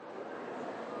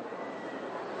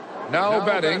Now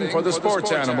betting for the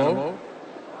sports animal,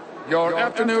 your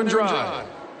afternoon drive.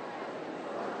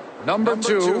 Number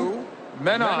 2,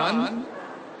 men on,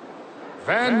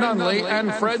 Van Nunley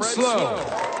and Fred Slow.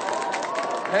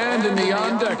 And in the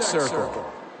on-deck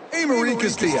circle, Amory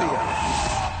Castillo.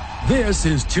 This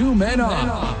is Two Men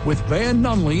On with Van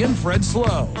Nunley and Fred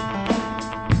Slow.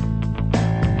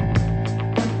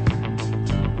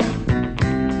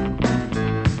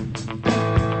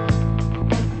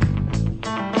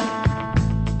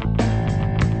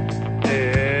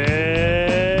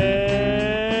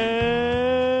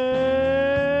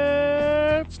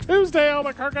 It's Tuesday,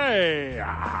 Albuquerque.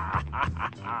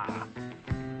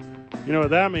 You know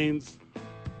what that means?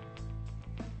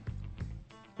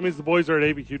 That means the boys are at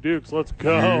ABQ Dukes. Let's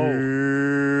go.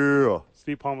 Yeah.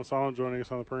 Steve Palmisano joining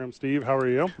us on the program. Steve, how are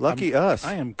you? Lucky us.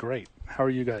 I am great. How are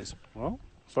you guys? Well,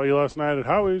 saw you last night at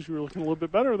Howie's. You were looking a little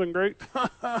bit better than great.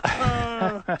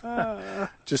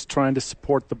 Just trying to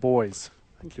support the boys.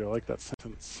 Thank you. I like that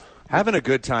sentence. Having a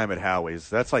good time at Howie's.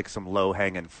 That's like some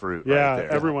low-hanging fruit Yeah, right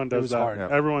there. everyone does that. hard. Yeah.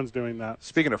 Everyone's doing that.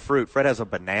 Speaking of fruit, Fred has a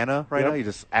banana right Yep. now. He's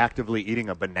just actively eating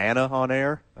a banana on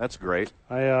air. That's great.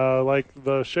 I like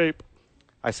the shape.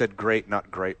 I said great, not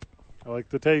grape. I like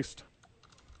the taste.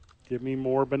 Give me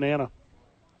more banana.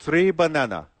 3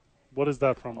 banana. What is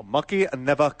that from? Monkey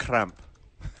never cramp.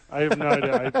 I have no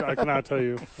idea. I cannot tell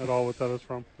you at all what that is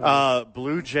from.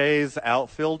 Blue Jays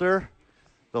outfielder,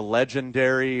 the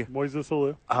legendary Moises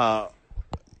Alou.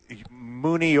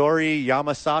 Muniori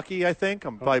Yamasaki, I think.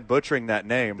 I'm probably butchering that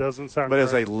name. Doesn't sound But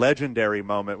it's a correct. legendary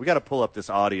moment. We got to pull up this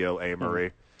audio,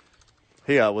 Amory.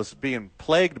 He was being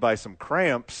plagued by some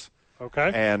cramps.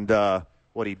 Okay. And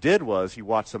what he did was he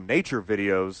watched some nature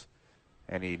videos,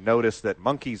 and he noticed that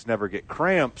monkeys never get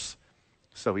cramps,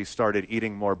 so he started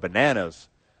eating more bananas.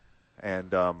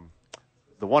 And the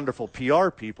wonderful PR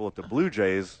people at the Blue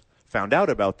Jays found out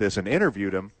about this and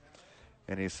interviewed him.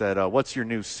 And he said, what's your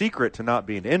new secret to not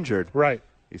being injured? Right.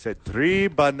 He said, 3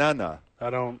 banana. I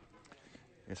don't.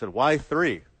 He said, why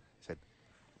 3? He said,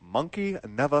 monkey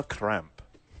never cramp.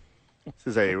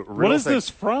 This is a real What is thing this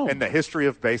from? in the history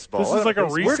of baseball. This is like a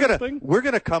recent thing? We're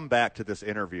gonna come back to this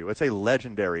interview. It's a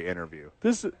legendary interview.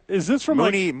 Is this from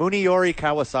Muniori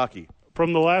Kawasaki.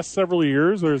 from the last several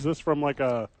years, or is this from like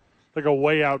a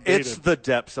way outdated? It's the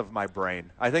depths of my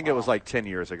brain. I think it was like 10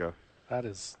 years ago. That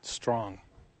is strong.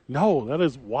 No, that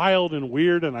is wild and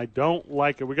weird, and I don't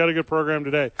like it. We got a good program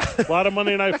today. A lot of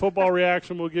Monday Night Football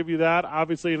reaction. We'll give you that.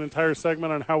 Obviously, an entire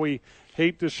segment on how we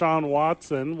hate Deshaun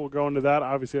Watson. We'll go into that,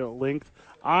 obviously, at length.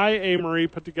 Amory,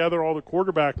 put together all the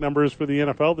quarterback numbers for the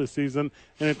NFL this season,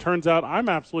 and it turns out I'm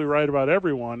absolutely right about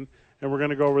everyone, and we're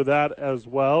going to go over that as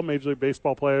well. Major League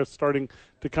Baseball players starting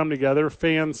to come together.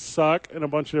 Fans suck in a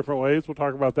bunch of different ways. We'll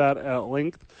talk about that at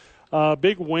length.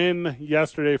 Big win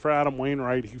yesterday for Adam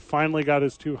Wainwright. He finally got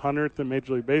his 200th in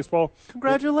Major League Baseball.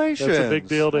 Congratulations. That's a big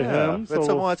deal to him.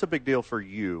 That's a big deal for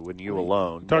you and you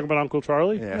alone. Talking about Uncle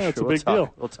Charlie? Yeah, it's sure. a big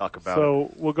deal. We'll talk about it.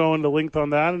 So we'll go into length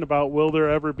on that and about will there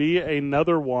ever be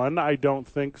another one. I don't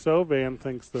think so. Van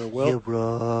thinks there will. You're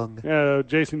wrong.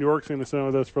 Jason York's going to sit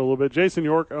with us for a little bit. Jason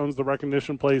York owns the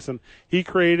Recognition Place, and he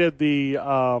created the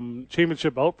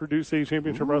championship belt for Deuce City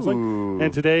Championship Wrestling.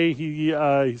 And today he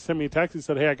sent me a text. He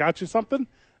said, hey, I got you something. And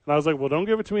I was like, well, don't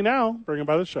give it to me now. Bring him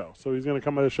by the show. So he's going to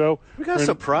come by the show. We got a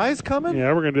surprise coming?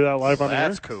 Yeah, we're going to do that live on air.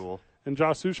 That's cool. And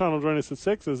Josh Sushan will join us at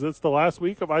 6 as it's the last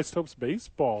week of Isotopes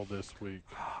baseball this week.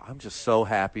 I'm just so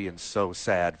happy and so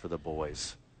sad for the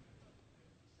boys.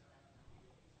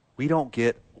 We don't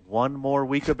get one more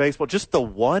week of baseball. Just the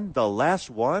last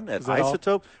one at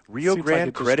Isotope, Rio Seems Grande like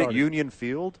it just Credit started. Union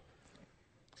Field.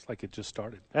 It's like it just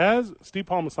started. As Steve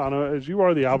Palmisano, as you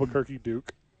are the Albuquerque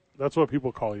Duke, that's what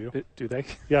people call you. Do they?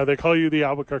 Yeah, they call you the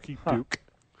Albuquerque Duke.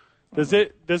 Does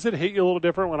it hit you a little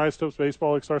different when Isotopes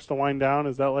baseball starts to wind down?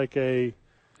 Is that like a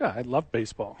Yeah, I love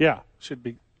baseball. yeah? Should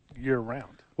be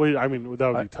year-round. Well, I mean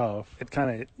that would be tough. It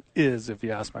kind of is if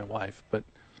you ask my wife, but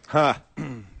Huh.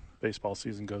 baseball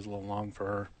season goes a little long for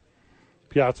her.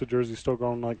 Piazza jersey still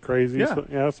going like crazy. Yeah. So,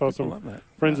 yeah. Saw People some love that.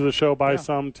 friends of the show buy Yeah.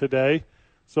 some today.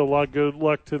 So a lot of good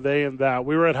luck to they and that.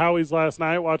 We were at Howie's last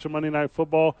night watching Monday Night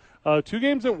Football. 2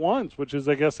 games at once, which is,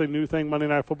 I guess, a new thing Monday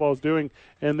Night Football is doing.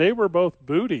 And they were both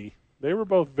booty. They were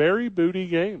both very booty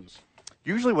games.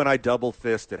 Usually when I double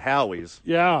fist at Howie's,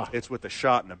 Yeah. it's with a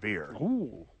shot and a beer.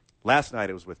 Ooh. Last night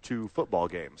it was with 2 football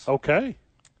games. Okay.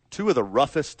 2 of the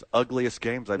roughest, ugliest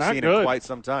games I've Not seen good. in quite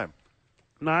some time.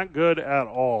 Not good at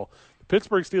all. The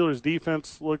Pittsburgh Steelers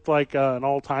defense looked like an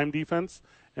all-time defense,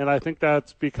 and I think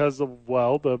that's because of,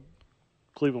 well, the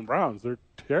Cleveland Browns. They're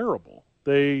terrible.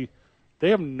 They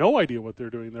have no idea what they're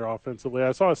doing there offensively.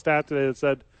 I saw a stat today that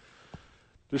said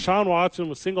Deshaun Watson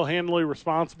was single-handedly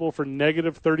responsible for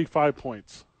negative 35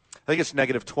 points. I think it's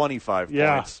negative 25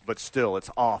 points, but still, it's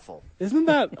awful. Isn't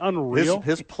that unreal?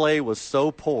 His play was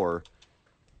so poor,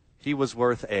 he was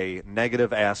worth a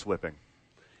negative ass whipping.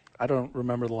 I don't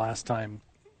remember the last time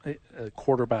a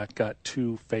quarterback got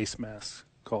 2 face masks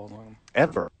called on him.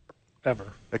 Ever.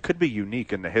 It could be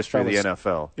unique in the history of the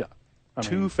NFL. Yeah.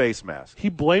 2 face masks. He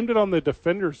blamed it on the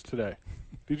defenders today.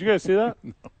 Did you guys see that?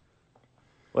 No.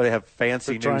 Well, they have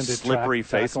fancy They're new trying to slippery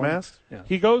face tackle him. masks? Yeah.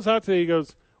 He goes out today, he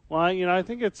goes, well, I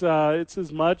think it's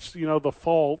as much, the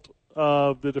fault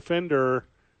of the defender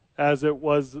as it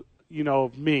was,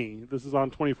 of me. This is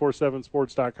on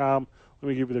 247sports.com. Let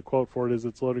me give you the quote for it as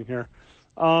it's loading here.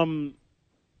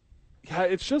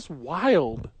 It's just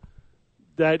wild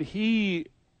that he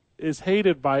is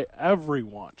hated by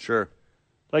everyone. Sure.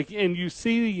 And you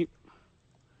see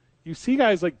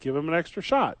guys give him an extra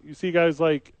shot. You see guys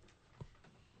like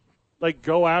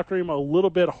go after him a little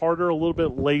bit harder, a little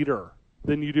bit later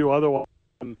than you do otherwise.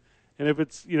 And if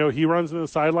it's, he runs in the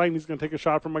sideline, he's going to take a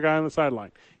shot from a guy on the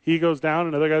sideline. He goes down,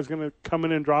 another guy's going to come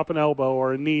in and drop an elbow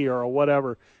or a knee or a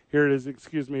whatever. Here it is,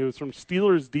 excuse me. It was from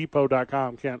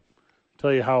SteelersDepot.com. Can't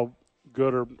tell you how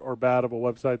good or bad of a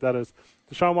website that is.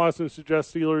 Deshaun Watson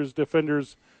suggests Steelers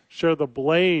defenders share the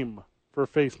blame for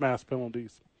face mask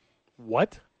penalties.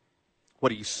 What? What,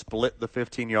 do you split the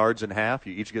 15 yards in half?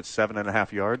 You each get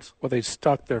 7.5 yards? Well, they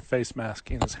stuck their face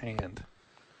mask in his hand.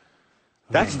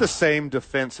 That's the same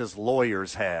defense his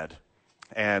lawyers had,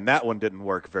 and that one didn't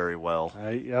work very well.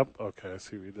 Yep. Okay, I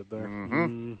see what you did there.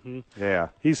 Mm-hmm. Yeah.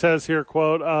 He says here,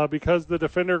 quote, because the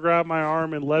defender grabbed my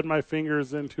arm and led my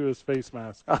fingers into his face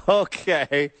mask.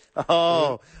 Okay.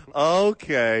 Oh,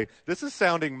 okay. This is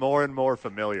sounding more and more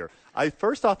familiar.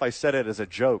 First off, I said it as a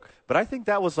joke, but I think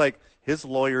that was his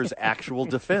lawyer's actual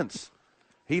defense.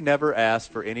 He never asked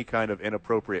for any kind of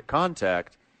inappropriate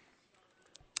contact.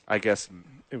 I guess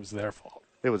it was their fault.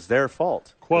 It was their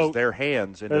fault. Quote, their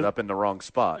hands ended up in the wrong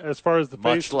spot. As far as the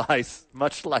much like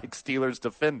Steelers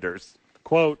defenders.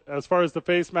 Quote, as far as the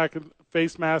face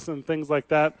mask and things like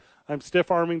that, I'm stiff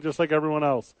arming just like everyone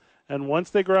else. And once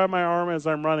they grab my arm as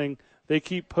I'm running, they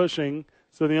keep pushing.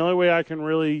 So the only way I can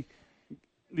really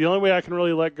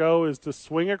let go is to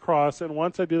swing across, and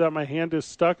once I do that, my hand is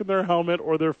stuck in their helmet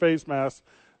or their face mask,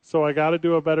 so I got to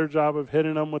do a better job of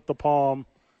hitting them with the palm.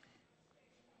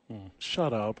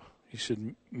 Shut up. You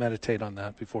should meditate on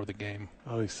that before the game.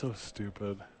 Oh, he's so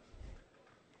stupid.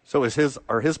 So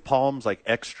are his palms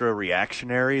extra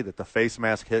reactionary, that the face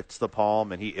mask hits the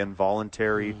palm and he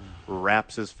involuntarily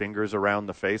wraps his fingers around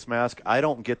the face mask? I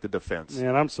don't get the defense.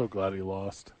 Man, I'm so glad he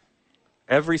lost.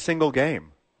 Every single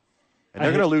game. And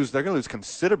they're going to lose. They're going to lose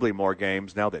considerably more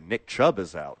games now that Nick Chubb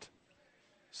is out.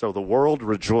 So the world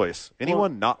rejoice.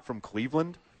 Anyone not from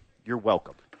Cleveland, you're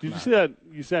welcome. Did you see that?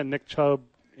 You said Nick Chubb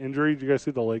injury. Did you guys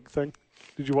see the leg thing?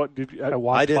 Did you? What? Did you? I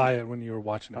walked by it when you were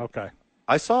watching it. Okay.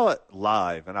 I saw it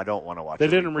live, and I don't want to watch. They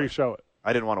didn't re-show it.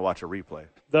 I didn't want to watch a replay.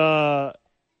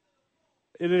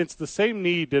 It's the same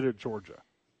knee he did at Georgia.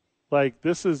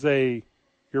 This is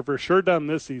you're for sure done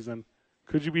this season.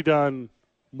 Could you be done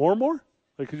more?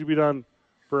 Could you be done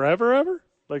forever, ever?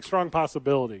 Strong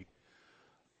possibility.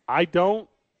 I don't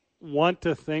want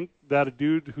to think that a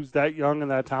dude who's that young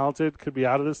and that talented could be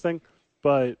out of this thing.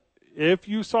 But if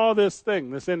you saw this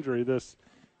injury,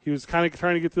 he was kind of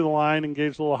trying to get through the line,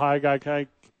 engaged a little high, guy kind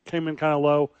of came in kind of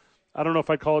low. I don't know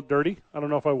if I'd call it dirty. I don't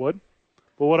know if I would.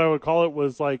 But what I would call it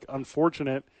was,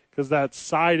 unfortunate, because that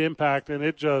side impact, and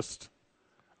it just,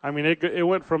 it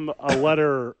went from a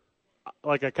letter,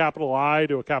 a capital I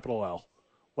to a capital L.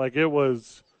 It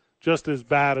was just as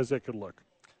bad as it could look.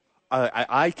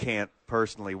 I can't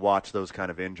personally watch those kind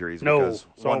of injuries No. because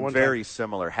one very time.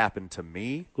 Similar happened to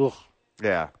me. Ugh.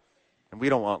 Yeah. And we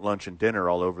don't want lunch and dinner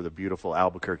all over the beautiful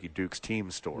Albuquerque Dukes team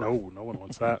store. No one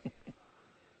wants that.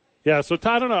 Yeah, so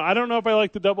I don't know. I don't know if I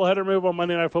like the doubleheader move on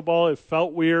Monday Night Football. It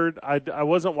felt weird. I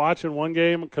wasn't watching one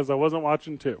game because I wasn't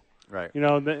watching two. Right.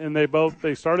 And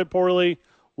they started poorly,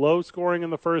 low scoring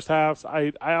in the first halves.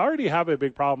 I already have a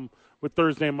big problem with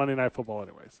Thursday and Monday Night Football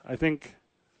anyways. I think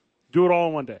do it all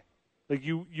in one day.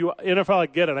 You NFL, I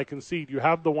get it. I concede. You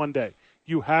have the one day.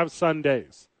 You have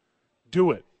Sundays. Do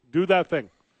it. Do that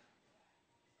thing.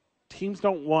 Teams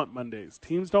don't want Mondays.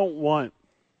 Teams don't want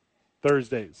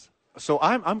Thursdays. So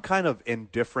I'm kind of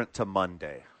indifferent to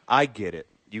Monday. I get it.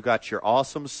 You got your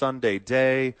awesome Sunday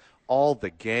day, all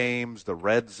the games, the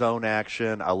red zone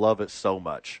action. I love it so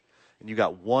much. And you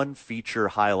got one feature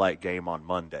highlight game on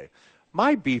Monday.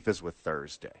 My beef is with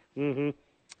Thursday. Mm-hmm.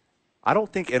 I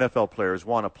don't think NFL players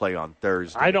want to play on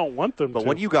Thursday. I don't want them to. But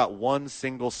when you got one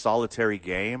single solitary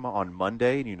game on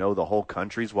Monday and you know the whole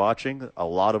country's watching, a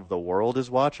lot of the world is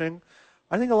watching,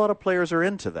 I think a lot of players are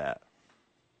into that.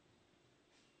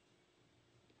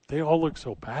 They all look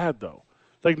so bad, though.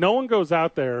 Like, no one goes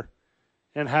out there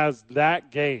and has that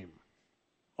game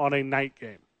on a night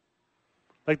game.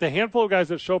 Like, the handful of guys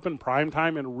that show up in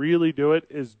primetime and really do it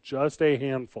is just a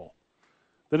handful.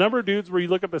 The number of dudes where you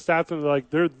look at the stats and they're like,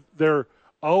 they're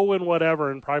 0 and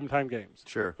whatever in primetime games.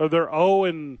 Sure. Or they're 0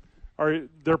 and or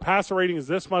their passer rating is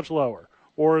this much lower.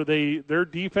 Or their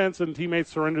defense and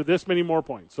teammates surrender this many more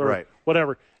points. Or right.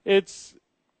 whatever. It's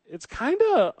kind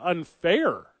of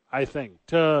unfair, I think,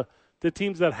 to the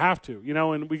teams that have to. You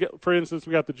know, and for instance,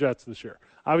 we got the Jets this year.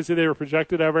 Obviously, they were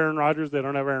projected to have Aaron Rodgers. They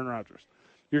don't have Aaron Rodgers.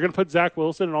 You're going to put Zach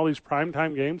Wilson in all these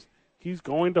primetime games. He's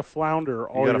going to flounder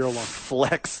all year long.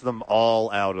 Flex them all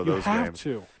out of those games.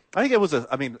 You have to. I think it was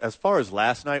as far as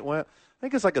last night went, I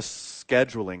think it's like a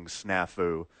scheduling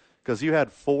snafu because you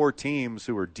had 4 teams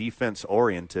who were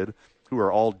defense-oriented, who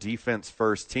are all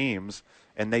defense-first teams,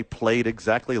 and they played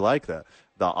exactly like that.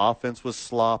 The offense was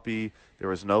sloppy. There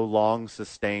was no long,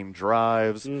 sustained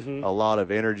drives, a lot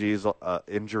of injuries,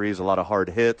 a lot of hard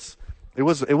hits. It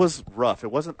was rough.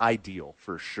 It wasn't ideal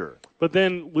for sure. But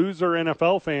then loser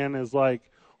NFL fan is like,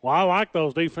 well, I like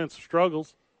those defensive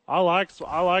struggles. I like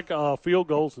field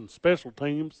goals and special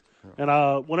teams.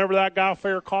 And whenever that guy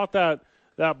Fair caught that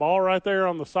ball right there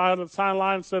on the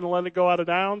sideline instead of letting it go out of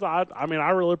bounds, I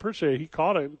really appreciate it. He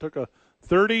caught it and took a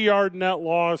 30-yard net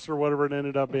loss or whatever it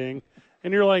ended up being.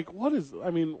 And you're like, what's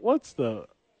the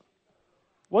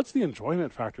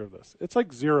enjoyment factor of this? It's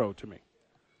like 0 to me.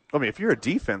 I mean, if you're a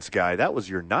defense guy, that was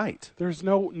your night. There's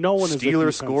no one.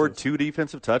 Steelers scored 2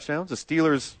 defensive touchdowns. The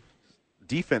Steelers'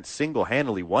 defense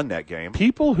single-handedly won that game.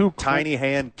 People who tiny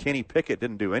hand Kenny Pickett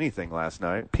didn't do anything last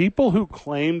night. People who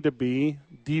claim to be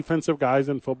defensive guys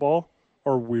in football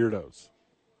are weirdos.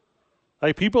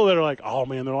 Like people that are like, oh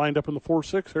man, they're lined up in the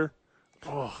 4-6 here.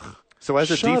 Oh, so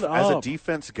as a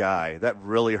defense guy, that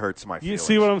really hurts my feelings. You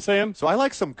see what I'm saying? So I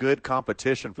like some good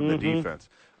competition from the defense.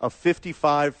 A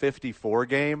 55-54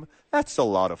 game, that's a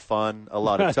lot of fun, a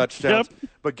lot of touchdowns.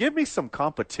 Yep. But give me some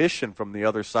competition from the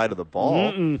other side of the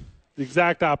ball. The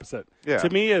exact opposite. Yeah. To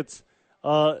me, it's,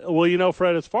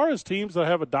 Fred, as far as teams that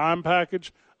have a dime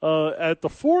package, at the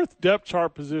 4th depth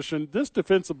chart position, this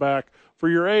defensive back for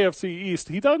your AFC East,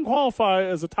 he doesn't qualify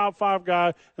as a top 5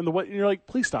 guy. And you're like,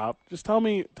 please stop. Just tell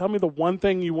me the one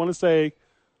thing you want to say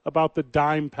about the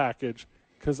dime package,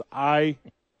 because I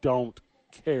don't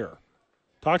care.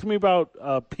 Talk to me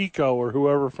about Pico or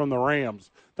whoever from the Rams.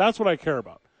 That's what I care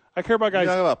about. I care about guys. You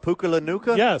talking about Puka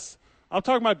Lanuka? Yes. I'm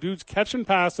talking about dudes catching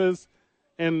passes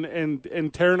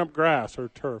and tearing up grass or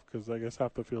turf, because I guess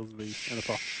half the field's the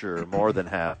NFL. Sure, more than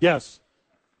half. Yes.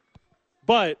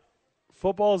 But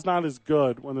football is not as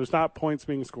good when there's not points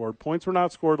being scored. Points were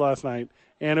not scored last night,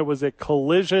 and it was a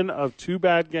collision of 2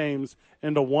 bad games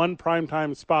into one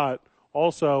primetime spot.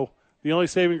 Also, the only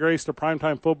saving grace to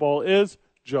primetime football is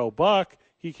Joe Buck.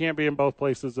 He can't be in both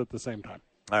places at the same time.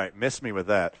 All right, miss me with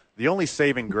that. The only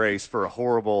saving grace for a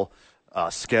horrible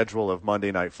schedule of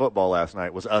Monday Night Football last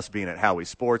night was us being at Howie's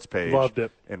Sports page. Loved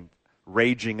it. And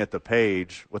raging at the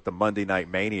page with the Monday Night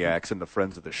Maniacs and the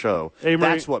friends of the show. Amory,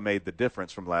 that's what made the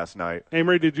difference from last night.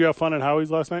 Amory, did you have fun at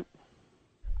Howie's last night?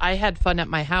 I had fun at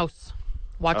my house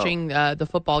watching the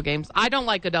football games. I don't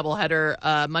like a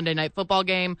doubleheader Monday Night Football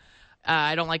game.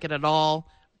 I don't like it at all,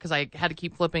 because I had to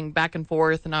keep flipping back and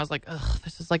forth, and I was like, ugh,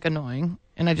 this is, like, annoying.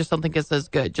 And I just don't think it's as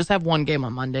good. Just have one game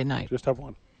on Monday night. Just have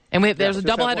one. And there's a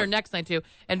doubleheader next night, too.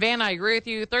 And, Van, I agree with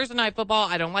you. Thursday Night Football,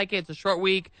 I don't like it. It's a short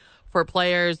week for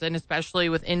players, and especially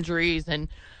with injuries and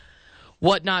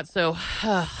whatnot. So,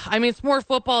 it's more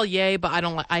football, yay, but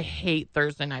I hate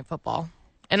Thursday Night Football.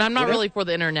 And I'm not really for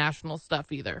the international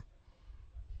stuff either.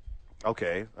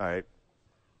 Okay, all right.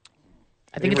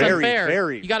 I think it's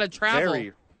unfair. You got to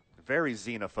travel. Very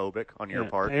xenophobic on your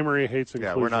part. Amory hates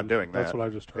inclusion. Yeah, we're not doing that. That's what I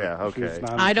just heard. Yeah, okay.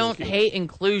 I don't hate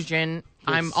inclusion.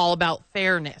 I'm all about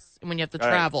fairness when you have to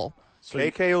travel.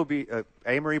 Right. KKOB,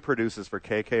 Amory produces for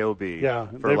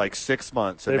KKOB for like 6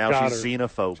 months, and now she's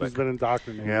xenophobic. She's been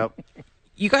indoctrinated. Yep.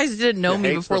 You guys didn't know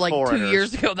me before like 2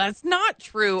 years ago. That's not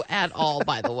true at all,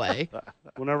 by the way.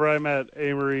 Whenever I met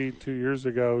Amory 2 years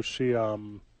ago,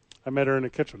 I met her in the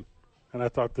kitchen. And I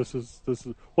thought this is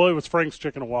it was Frank's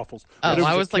Chicken and Waffles. Oh,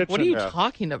 I was like, what are you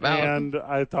talking about? And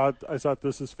I thought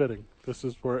this is fitting. This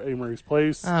is where Amory's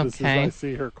place. Okay. This is, I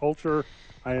see her culture.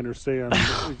 I understand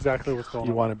exactly what's going on.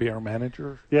 You want to be our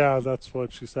manager? Yeah, that's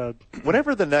what she said.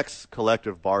 Whenever the next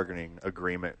collective bargaining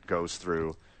agreement goes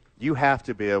through, you have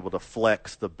to be able to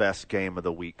flex the best game of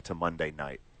the week to Monday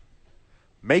night.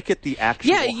 Make it the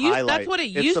actual highlight. That's what it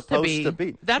used to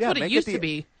be. That's what it used to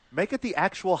be. Make it the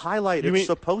actual highlight You it's mean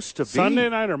supposed to be. Sunday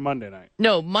night or Monday night?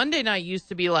 No, Monday night used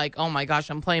to be like, oh my gosh,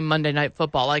 I'm playing Monday Night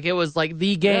Football. Like it was like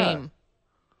the game. Yeah.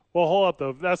 Well, hold up,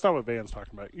 though. That's not what Van's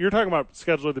talking about. You're talking about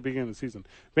schedule at the beginning of the season.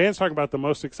 Van's talking about the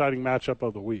most exciting matchup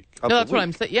of the week. No, that's what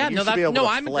I'm saying. Yeah, And you no, should be able to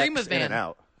I'm agreeing flex with in Van. and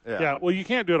out. Yeah, well, you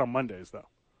can't do it on Mondays, though.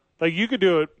 Like, you could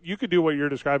do it. You could do what you're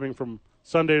describing from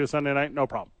Sunday to Sunday night, no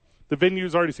problem. The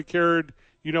venue's already secured.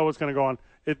 You know what's going to go on.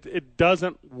 It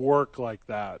doesn't work like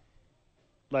that.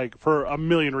 Like, for a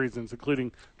million reasons,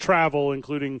 including travel,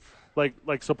 including,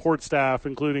 like support staff,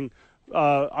 including,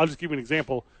 I'll just give you an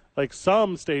example. Like,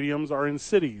 some stadiums are in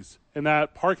cities, and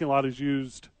that parking lot is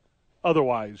used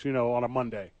otherwise, on a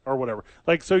Monday or whatever.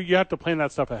 Like, so you have to plan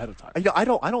that stuff ahead of time. I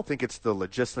don't think it's the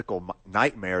logistical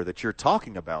nightmare that you're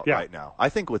talking about right now. I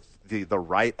think with the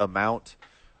right amount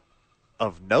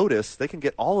of notice, they can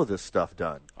get all of this stuff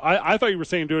done. I thought you were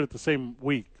saying do it at the same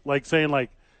week. Like, saying,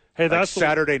 like, hey, that's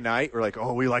Saturday night, we're like,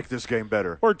 oh, we like this game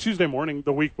better. Or Tuesday morning,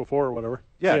 the week before or whatever.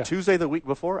 Yeah, Tuesday the week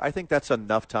before. I think that's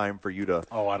enough time for you to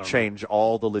change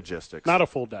all the logistics. Not a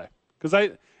full day. Because I'll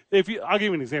give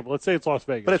you an example. Let's say it's Las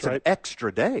Vegas, but it's right? an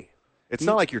extra day. It's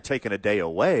not like you're taking a day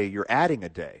away. You're adding a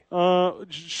day.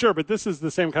 Sure, but this is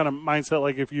the same kind of mindset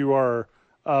like if you are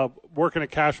working a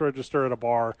cash register at a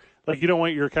bar. Like, you don't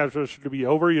want your cash register to be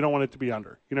over. You don't want it to be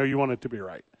under. You want it to be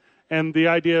right. And the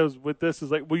idea is with this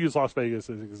is, like, we'll use Las Vegas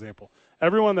as an example.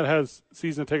 Everyone that has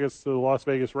season tickets to the Las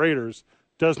Vegas Raiders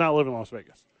does not live in Las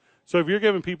Vegas. So if you're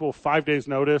giving people 5 days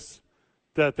notice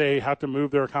that they have to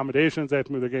move their accommodations, they have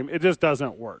to move their game, it just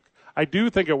doesn't work. I do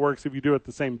think it works if you do it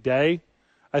the same day.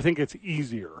 I think it's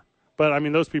easier. But, I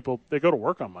mean, those people, they go to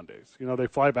work on Mondays. They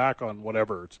fly back on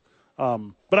whatever.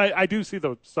 But I do see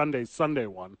the Sunday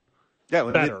one. Yeah,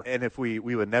 better. And if we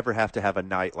would never have to have a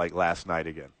night like last night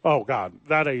again. Oh, God,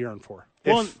 that I yearn for.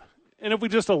 And if we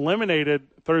just eliminated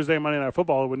Thursday, Monday Night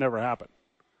Football, it would never happen.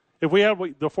 If we had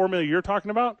the formula you're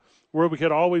talking about, where we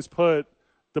could always put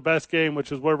the best game,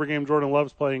 which is whatever game Jordan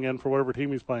Love's playing in for whatever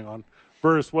team he's playing on,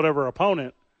 versus whatever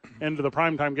opponent into the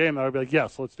primetime game, I would be like,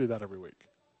 yes, let's do that every week.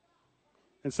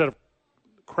 Instead of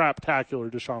craptacular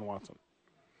Deshaun Watson.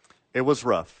 It was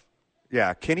rough.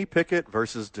 Yeah, Kenny Pickett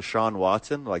versus Deshaun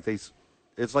Watson,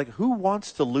 it's like, who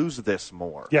wants to lose this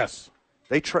more? Yes.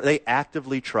 They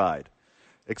actively tried.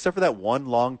 Except for that one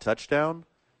long touchdown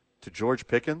to George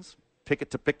Pickens, Pickett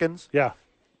to Pickens. Yeah.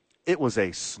 It was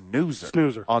a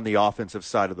snoozer on the offensive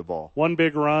side of the ball. One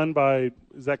big run by,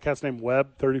 is that cat's name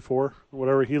Webb, 34,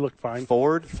 whatever, he looked fine.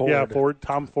 Ford? Yeah, Ford,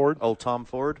 Tom Ford. Oh, Tom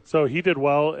Ford. So he did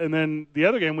well. And then the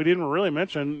other game we didn't really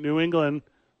mention, New England,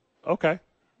 okay.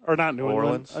 Or not New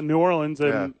Orleans. New Orleans.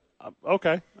 And,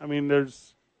 okay. I mean,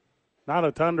 there's not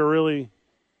a ton to really,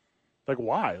 like,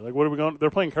 why? Like, what are we going? They're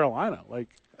playing Carolina. Like,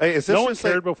 hey, no one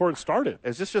cared before it started.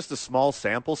 Is this just a small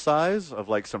sample size of,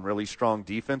 like, some really strong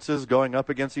defenses going up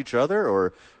against each other?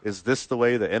 Or is this the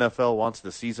way the NFL wants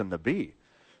the season to be?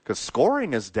 Because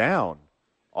scoring is down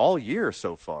all year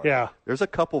so far. Yeah. There's a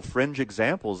couple fringe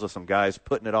examples of some guys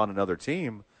putting it on another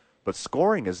team, but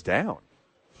scoring is down.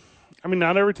 I mean,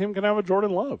 not every team can have a Jordan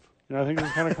Love. I think it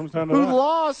kind of comes down to Who that.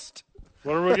 lost?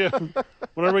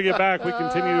 Whenever we get back, we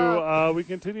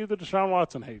continue the Deshaun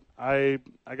Watson hate. I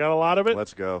got a lot of it.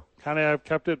 Let's go. I've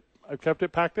kept it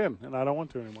packed in, and I don't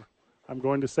want to anymore. I'm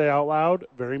going to say out loud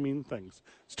very mean things.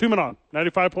 It's 2 Men On,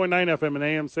 95.9 FM and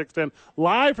AM 610,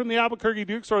 live from the Albuquerque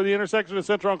Duke Store, the intersection of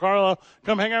Central and Carlisle.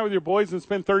 Come hang out with your boys and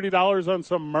spend $30 on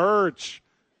some merch.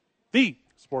 The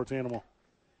Sports Animal.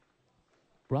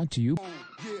 Brought to you.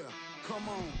 Yeah, come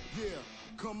on, yeah,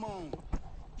 come on.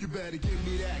 You better give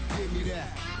me that,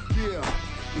 yeah.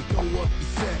 And throw up the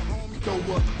set,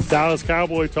 throw up the set. Dallas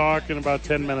Cowboy talk in about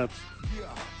 10 minutes.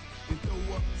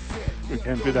 We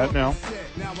can't do that now.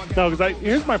 No, because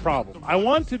here's my problem. I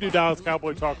want to do Dallas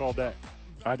Cowboy talk all day.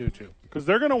 I do too. Because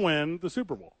they're going to win the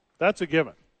Super Bowl. That's a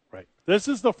given. Right. This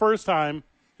is the first time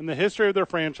in the history of their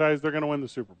franchise they're going to win the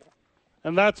Super Bowl.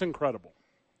 And that's incredible.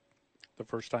 The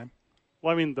first time?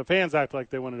 Well, I mean, the fans act like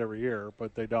they win it every year,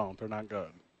 but they don't. They're not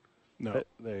good. No.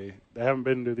 They haven't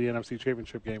been to the NFC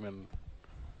Championship game in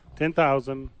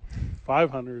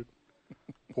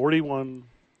 10,541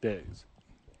 days.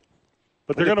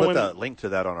 But they're going to win. Put the link to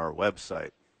that on our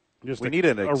website. Just we need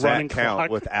an exact count clock.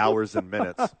 with hours and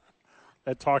minutes.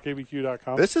 At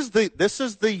talkabq.com. This is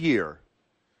the year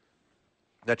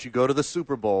that you go to the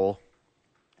Super Bowl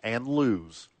and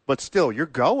lose. But still, you're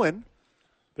going.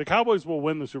 The Cowboys will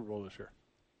win the Super Bowl this year.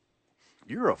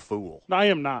 You're a fool. No, I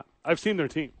am not. I've seen their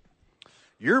team.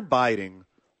 You're biting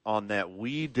on that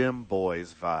We Dem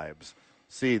Boys vibes.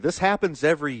 See, this happens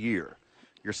every year.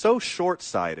 You're so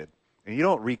short-sighted, and you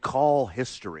don't recall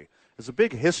history. As a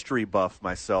big history buff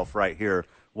myself right here,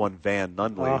 one Van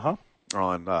Nunley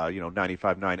on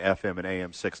 95.9 FM and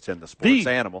AM 610, the Sports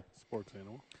Animal. Sports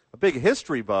Animal. A big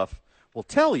history buff will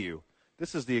tell you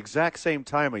this is the exact same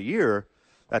time of year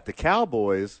that the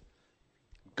Cowboys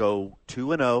go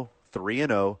 2-0,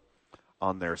 3-0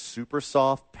 on their super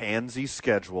soft pansy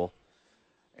schedule,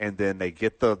 and then they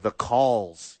get the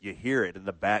calls. You hear it in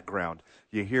the background.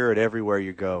 You hear it everywhere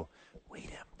you go. We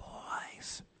them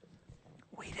boys.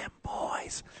 We them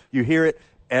boys. You hear it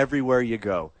everywhere you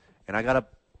go. And I got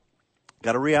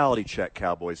a reality check,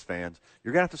 Cowboys fans.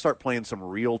 You're going to have to start playing some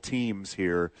real teams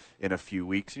here in a few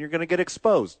weeks, and you're going to get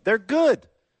exposed. They're good.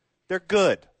 They're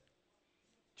good.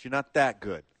 But you're not that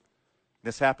good.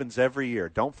 This happens every year.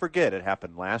 Don't forget, it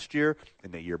happened last year,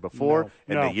 and the year before,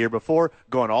 the year before,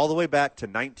 going all the way back to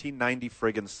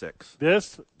 1990-6.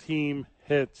 This team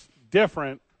hits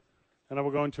different, and I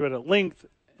will go into it at length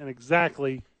in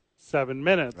exactly 7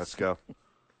 minutes. Let's go.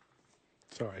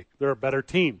 Sorry. They're a better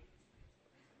team.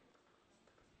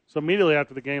 So immediately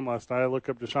after the game last night, I look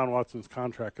up Deshaun Watson's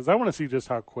contract because I want to see just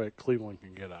how quick Cleveland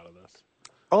can get out of this.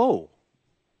 Oh,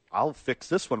 I'll fix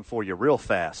this one for you real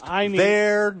fast.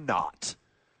 They're not.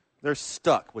 They're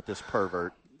stuck with this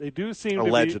pervert. They do seem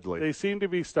allegedly. They seem to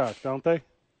be stuck, don't they?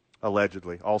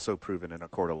 Allegedly, also proven in a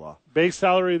court of law. Base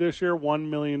salary this year, $1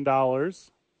 million. $18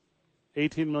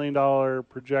 million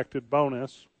projected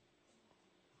bonus.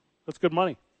 That's good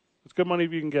money. That's good money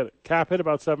if you can get it. Cap hit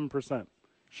about 7%.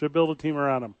 Should build a team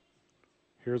around him.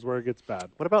 Here's where it gets bad.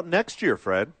 What about next year,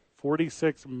 Fred?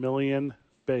 $46 million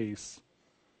base.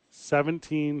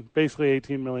 17, basically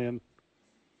 $18 million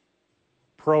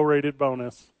prorated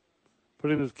bonus.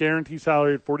 Putting his guarantee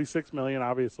salary at $46 million,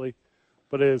 obviously,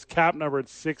 but his cap number at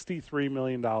 $63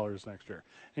 million next year.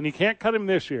 And you can't cut him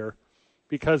this year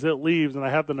because it leaves, and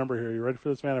I have the number here. You ready for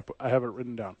this, man? I have it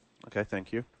written down. Okay,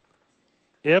 thank you.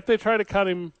 If they try to cut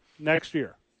him next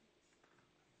year,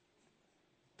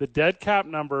 the dead cap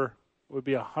number would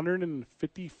be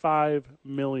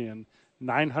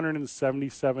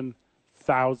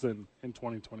 $155,977,000 in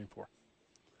 2024.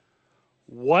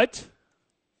 What?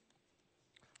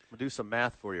 I'm going to do some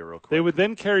math for you real quick. They would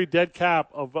then carry dead cap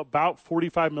of about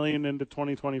 $45 million into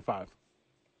 2025.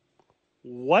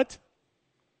 What?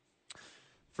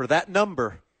 For that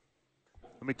number,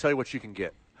 let me tell you what you can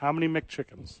get. How many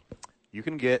McChickens? You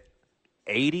can get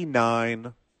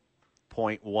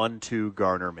 89.12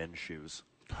 Garner Minshew's.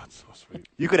 That's so sweet.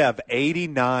 You could have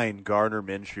 89 Garner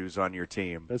Minshew's on your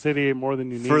team. That's 88 more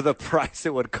than you need. For the price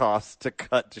it would cost to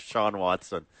cut Deshaun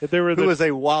Watson, who is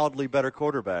a wildly better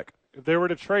quarterback. If they were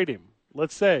to trade him,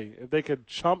 let's say, if they could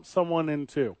chump someone in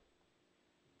two,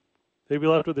 they'd be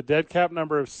left with a dead cap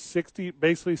number of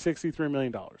basically $63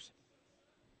 million.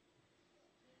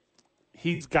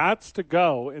 He's got to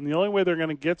go, and the only way they're going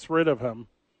to get rid of him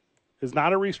is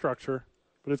not a restructure,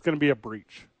 but it's going to be a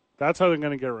breach. That's how they're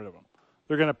going to get rid of him.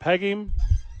 They're going to peg him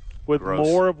with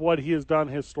more of what he has done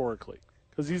historically,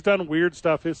 because he's done weird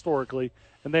stuff historically,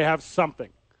 and they have something.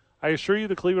 I assure you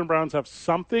the Cleveland Browns have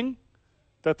something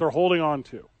that they're holding on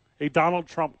to, a Donald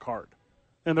Trump card.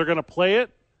 And they're going to play it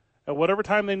at whatever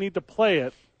time they need to play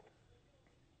it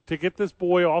to get this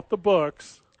boy off the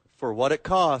books. For what it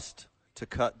cost to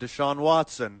cut Deshaun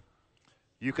Watson,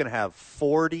 you can have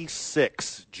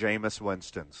 46 Jameis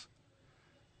Winstons.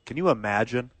 Can you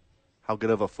imagine how good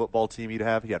of a football team you'd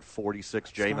have? He had 46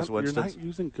 Jameis Winstons. You're not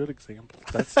using good examples.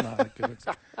 That's not a good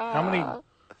example. How many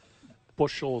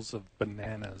bushels of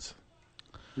bananas?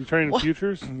 You trading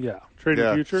futures? Yeah. Trading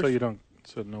futures?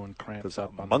 So no one cramps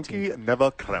up on monkey the team.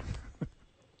 never cramp.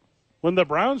 When the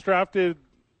Browns drafted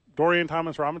Dorian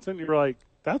Thomas-Robinson, you were like,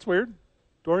 that's weird.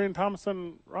 Dorian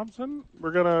Thomas-Robinson,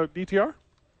 we're going to DTR?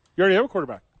 You already have a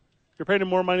quarterback. You're paying him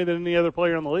more money than any other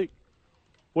player in the league.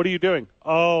 What are you doing?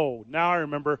 Oh, now I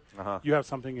remember. You have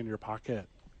something in your pocket.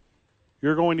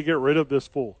 You're going to get rid of this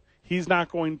fool. He's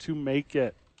not going to make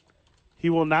it. He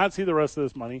will not see the rest of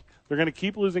this money. They're going to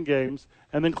keep losing games,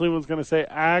 and then Cleveland's going to say,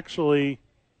 actually,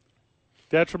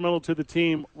 detrimental to the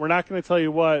team. We're not going to tell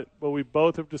you what, but we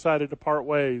both have decided to part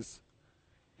ways.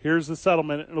 Here's the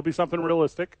settlement. It'll be something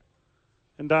realistic,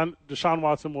 and Deshaun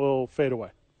Watson will fade away.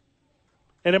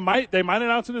 And they might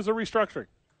announce it as a restructuring.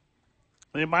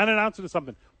 They might announce it as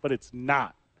something, but it's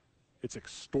not. It's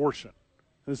extortion.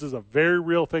 This is a very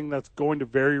real thing that's going to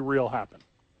very real happen.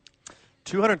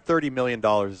 $230 million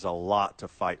is a lot to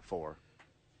fight for.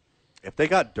 If they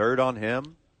got dirt on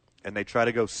him and they try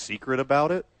to go secret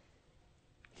about it,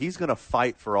 he's going to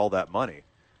fight for all that money.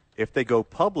 If they go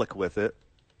public with it,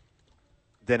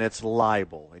 then it's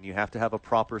libel, and you have to have a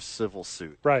proper civil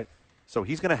suit. Right. So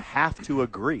he's going to have to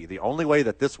agree. The only way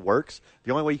that this works,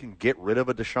 the only way you can get rid of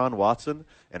a Deshaun Watson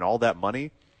and all that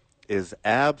money is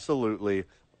absolutely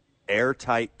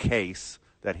airtight case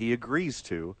that he agrees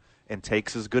to and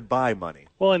takes his goodbye money.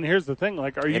 Well, and here's the thing.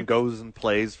 And goes and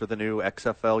plays for the new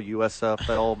XFL,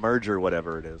 USFL merger,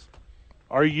 whatever it is.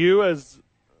 Are you, as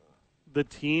the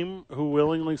team who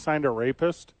willingly signed a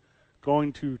rapist,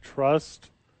 going to trust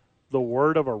the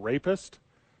word of a rapist?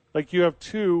 You have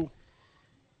two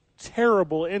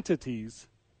terrible entities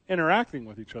interacting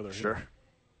with each other. Sure.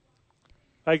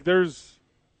 Here. There's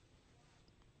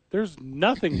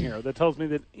nothing here that tells me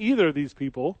that either of these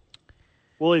people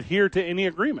will adhere to any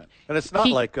agreement. And it's not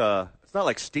like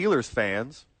Steelers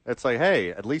fans. It's like,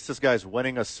 hey, at least this guy's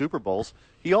winning us Super Bowls.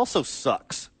 He also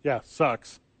sucks. Yeah,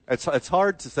 sucks. It's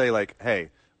hard to say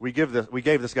hey, we gave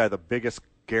this guy the biggest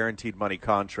guaranteed money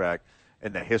contract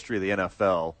in the history of the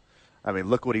NFL. I mean,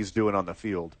 look what he's doing on the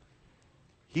field.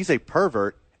 He's a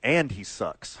pervert and he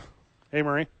sucks. Hey,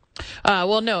 Marie. I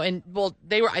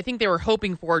think they were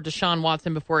hoping for Deshaun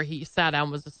Watson before he sat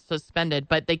down, was suspended,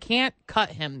 but they can't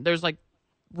cut him. There's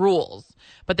rules,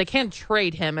 but they can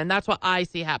trade him, and that's what I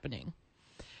see happening.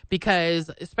 Because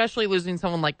especially losing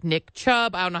someone like Nick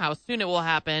Chubb, I don't know how soon it will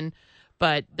happen,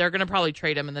 but they're going to probably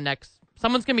trade him in the next.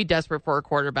 Someone's going to be desperate for a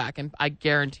quarterback, and I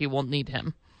guarantee we'll need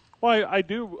him. Well, I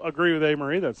do agree with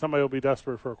Marie that somebody will be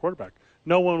desperate for a quarterback.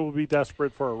 No one will be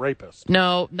desperate for a rapist.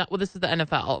 No, this is the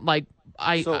NFL.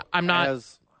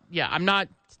 I'm not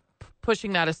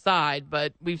pushing that aside,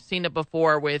 but we've seen it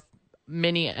before with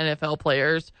many NFL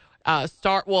players.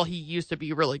 He used to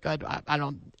be really good. I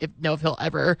don't know if he'll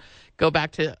ever go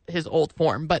back to his old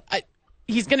form, but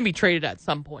he's going to be traded at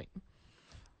some point.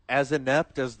 As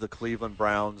inept as the Cleveland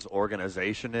Browns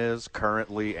organization is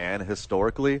currently and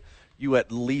historically, you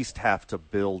at least have to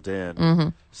build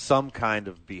in some kind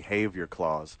of behavior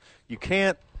clause. You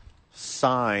can't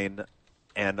sign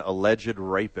an alleged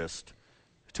rapist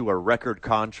to a record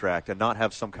contract and not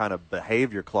have some kind of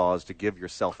behavior clause to give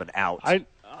yourself an out. I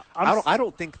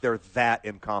don't think they're that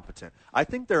incompetent. I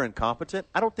think they're incompetent.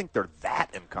 I don't think they're that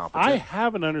incompetent. I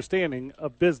have an understanding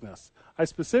of business. I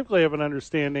specifically have an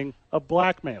understanding of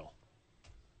blackmail.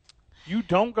 You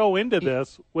don't go into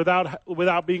this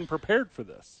without being prepared for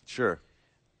this. Sure.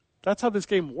 That's how this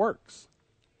game works.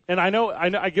 And I know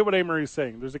I get what Amory's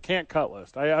saying. There's a can't cut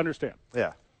list. I understand.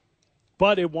 Yeah.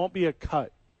 But it won't be a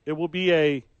cut. It will be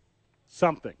a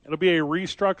something. It'll be a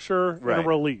restructure and a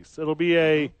release. It'll be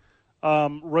a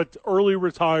early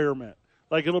retirement.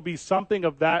 It'll be something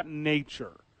of that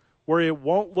nature where it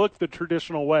won't look the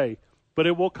traditional way, but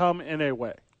it will come in a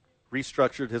way.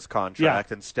 Restructured his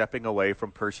contract and stepping away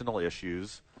from personal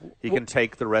issues. He can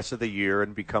take the rest of the year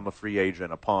and become a free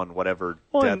agent upon whatever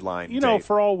deadline. And,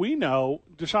 for all we know,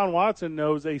 Deshaun Watson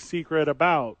knows a secret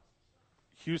about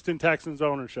Houston Texans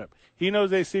ownership. He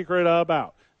knows a secret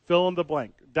about fill in the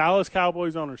blank. Dallas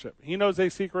Cowboys ownership. He knows a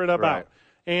secret about. Right.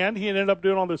 And he ended up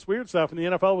doing all this weird stuff, and the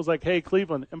NFL was like, hey,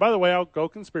 Cleveland. And by the way, I'll go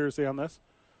conspiracy on this.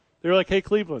 They were like, hey,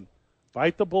 Cleveland,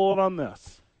 bite the bullet on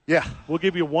this. Yeah. We'll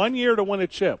give you 1 year to win a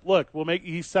chip. Look, we'll make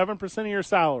you 7% of your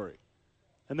salary.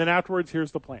 And then afterwards,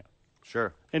 here's the plan.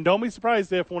 Sure. And don't be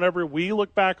surprised if whenever we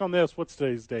look back on this, what's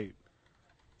today's date?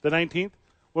 The 19th?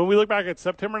 When we look back at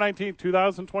September 19th,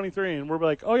 2023, and we're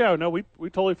like, oh, yeah, no, we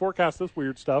totally forecast this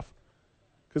weird stuff.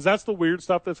 Because that's the weird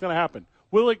stuff that's going to happen.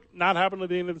 Will it not happen at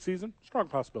the end of the season? Strong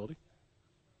possibility.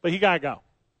 But he got to go.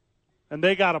 And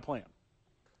they got a plan.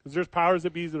 Because there's powers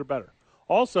that be that are better.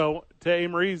 Also, to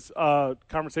Amory's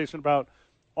conversation about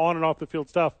on and off the field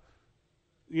stuff,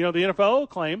 the NFL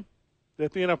claim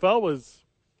that the NFL was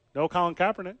no Colin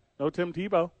Kaepernick, no Tim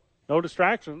Tebow, no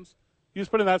distractions. You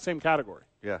just put in that same category.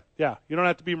 Yeah. Yeah, you don't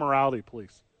have to be morality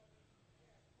police.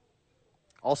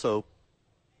 Also,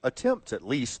 attempt at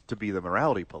least to be the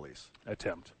morality police.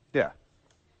 Attempt. Yeah.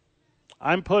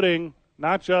 I'm putting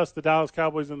not just the Dallas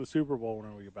Cowboys in the Super Bowl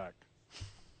when we get back.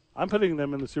 I'm putting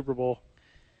them in the Super Bowl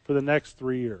for the next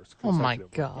 3 years. Oh, my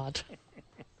God.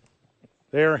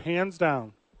 They are hands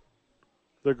down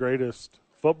the greatest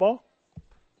football,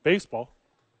 baseball,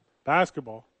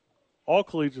 basketball, all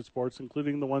collegiate sports,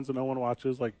 including the ones that no one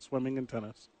watches, like swimming and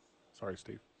tennis. Sorry,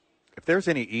 Steve. If there's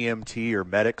any EMT or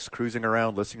medics cruising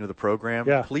around listening to the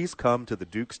program, please come to the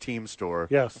Duke's Team Store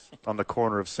on the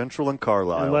corner of Central and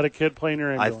Carlisle. And let a kid play in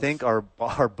your ambulance. I think our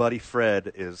buddy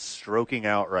Fred is stroking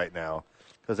out right now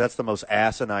because that's the most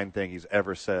asinine thing he's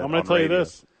ever said. I'm going to tell you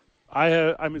this.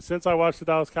 Since I watched the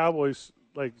Dallas Cowboys,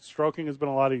 stroking has been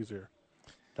a lot easier.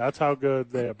 That's how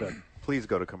good they have been. Please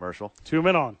go to commercial. 2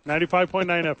 Men On, 95.9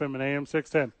 FM and AM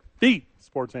 610. The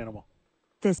Sports Animal.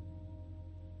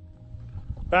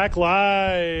 Back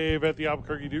live at the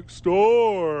Albuquerque Duke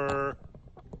store.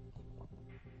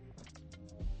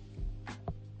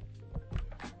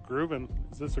 Groovin'.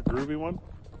 Is this a groovy one?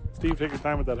 Steve, take your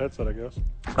time with that headset, I guess.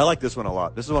 I like this one a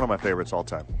lot. This is one of my favorites all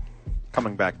time.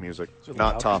 Coming back music.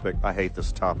 Not topic. I hate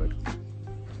this topic.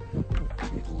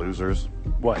 Losers.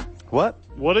 What? What?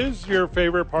 What is your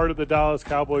favorite part of the Dallas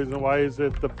Cowboys, and why is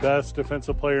it the best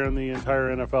defensive player in the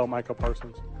entire NFL, Micah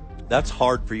Parsons? That's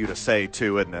hard for you to say,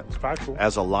 too, isn't it? It's factual.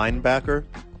 As a linebacker,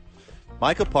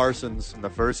 Micah Parsons in the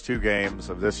first 2 games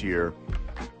of this year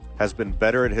has been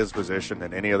better at his position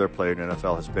than any other player in the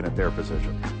NFL has been at their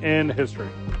position. In history.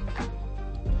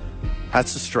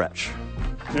 That's a stretch.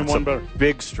 Name one better.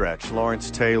 Big stretch. Lawrence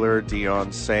Taylor,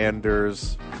 Deion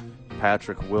Sanders,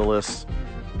 Patrick Willis.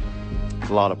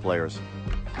 A lot of players.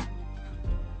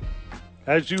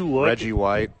 As you look, Reggie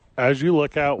White. As you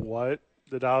look at what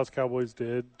the Dallas Cowboys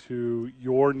did to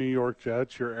your New York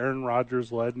Jets, your Aaron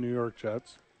Rodgers-led New York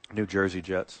Jets. New Jersey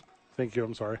Jets. Thank you,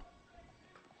 I'm sorry.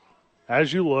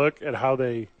 As you look at how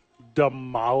they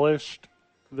demolished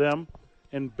them,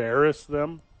 embarrassed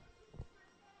them,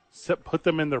 put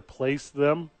them in their place,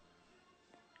 do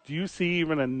you see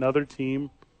even another team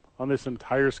on this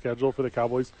entire schedule for the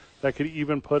Cowboys that could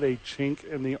even put a chink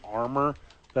in the armor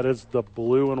that is the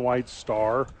blue and white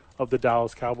star of the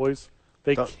Dallas Cowboys?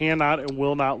 They cannot and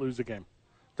will not lose a game.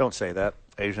 Don't say that.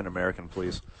 Asian American,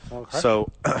 please. Okay.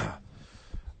 So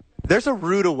there's a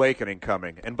rude awakening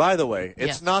coming. And by the way,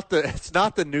 it's not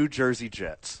the New Jersey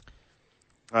Jets.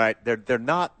 All right, they're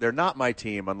not my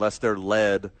team unless they're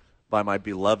led by my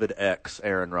beloved ex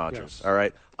Aaron Rodgers. Yes. All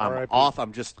right. R.I.P.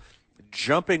 I'm just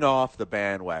jumping off the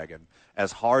bandwagon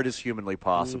as hard as humanly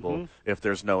possible if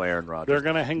there's no Aaron Rodgers. They're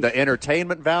going to hang. The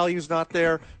entertainment value's not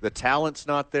there. The talent's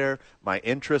not there. My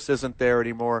interest isn't there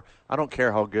anymore. I don't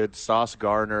care how good Sauce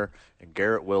Gardner and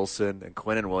Garrett Wilson and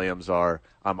Quinnen Williams are.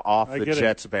 I'm off the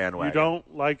Jets bandwagon. You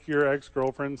don't like your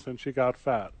ex-girlfriend since she got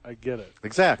fat. I get it.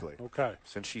 Exactly. Okay.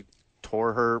 Since she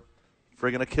tore her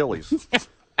friggin' Achilles.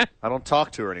 I don't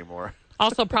talk to her anymore.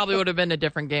 Also, probably would have been a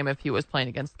different game if he was playing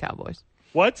against the Cowboys.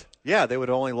 What? Yeah, they would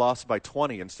have only lost by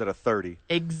 20 instead of 30.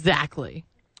 Exactly.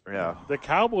 Yeah. The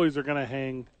Cowboys are going to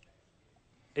hang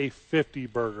a 50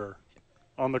 burger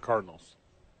on the Cardinals.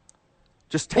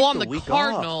 Just take on the the week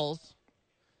Cardinals. off.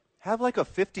 Have like a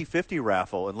 50-50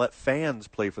 raffle and let fans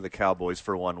play for the Cowboys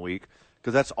for 1 week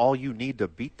because that's all you need to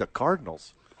beat the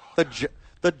Cardinals.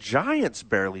 The Giants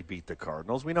barely beat the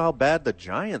Cardinals. We know how bad the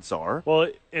Giants are. Well,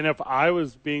 and if I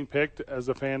was being picked as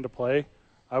a fan to play,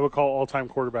 I would call all-time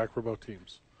quarterback for both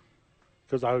teams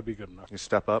because I would be good enough. You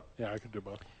step up. Yeah, I could do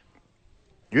both.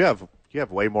 You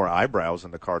have way more eyebrows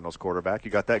than the Cardinals quarterback.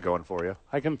 You got that going for you.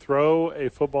 I can throw a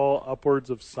football upwards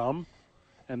of some,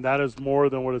 and that is more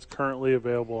than what is currently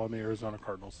available on the Arizona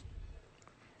Cardinals.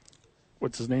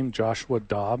 What's his name? Joshua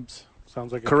Dobbs?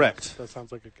 Sounds like a Correct. Guess. That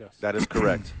sounds like a guess. That is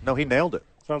correct. No, he nailed it.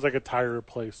 Sounds like a tire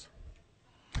place.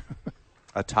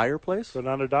 A tire place? Go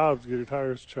down to Dobbs, get your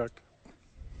tires checked.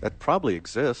 That probably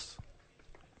exists.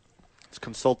 Let's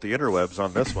consult the interwebs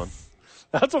on this one.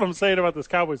 That's what I'm saying about this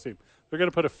Cowboys team. They're going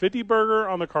to put a 50 burger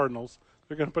on the Cardinals.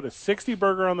 They're going to put a 60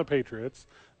 burger on the Patriots.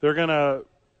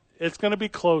 It's going to be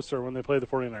closer when they play the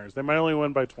 49ers. They might only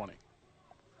win by 20.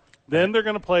 Then they're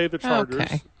going to play the Chargers.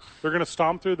 Okay. They're going to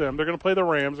stomp through them. They're going to play the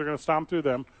Rams. They're going to stomp through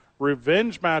them.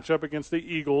 Revenge matchup against the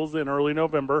Eagles in early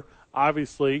November.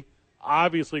 Obviously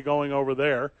going over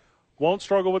there. Won't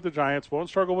struggle with the Giants. Won't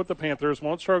struggle with the Panthers.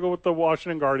 Won't struggle with the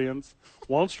Washington Guardians.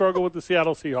 Won't struggle with the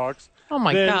Seattle Seahawks. Oh,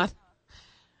 my God.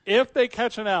 If they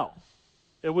catch an L,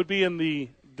 it would be in the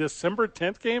December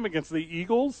 10th game against the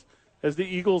Eagles, as the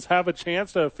Eagles have a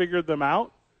chance to figure them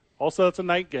out. Also, that's a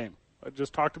night game. I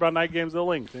just talked about night games at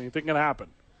length. Anything can happen.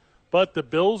 But the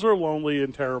Bills are lonely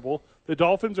and terrible. The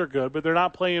Dolphins are good, but they're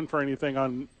not playing for anything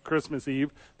on Christmas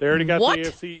Eve. They already got What? the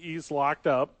AFC East locked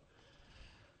up.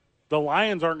 The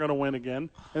Lions aren't going to win again.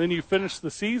 And then you finish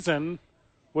the season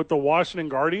with the Washington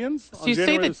Guardians So on you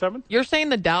January say the 7th. you're saying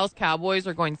the Dallas Cowboys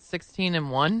are going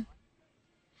 16-1?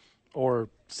 Or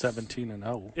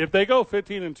 17-0. If they go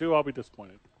 15-2, I'll be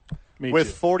disappointed. Me With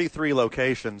too. 43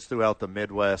 locations throughout the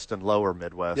Midwest and lower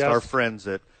Midwest, Yes. our friends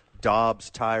at Dobbs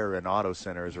Tire and Auto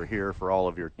Centers are here for all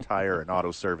of your tire and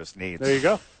auto service needs. There you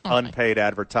go. Unpaid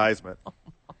advertisement. I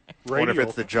wonder if Radial.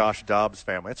 it's the Josh Dobbs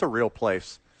family. It's a real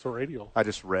place. It's a radial. I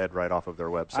just read right off of their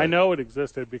website. I know it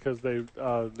existed because they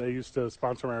used to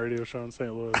sponsor my radio show in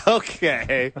St. Louis.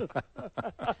 Okay.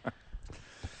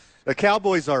 The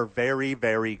Cowboys are very,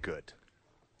 very good.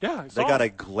 Yeah, I They saw got it. a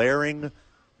glaring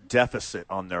deficit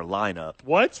on their lineup,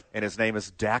 What? and his name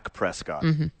is Dak Prescott.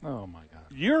 Oh, my God.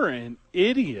 You're an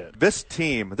idiot. This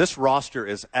team, this roster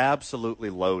is absolutely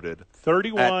loaded.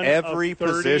 31 at every of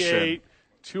 38, position.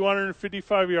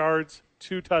 255 yards,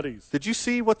 2 tutties. Did you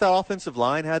see what the offensive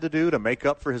line had to do to make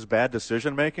up for his bad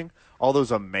decision-making? All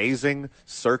those amazing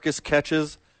circus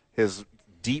catches his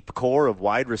deep core of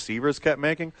wide receivers kept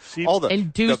making.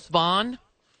 And Deuce Vaughn?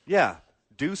 Yeah.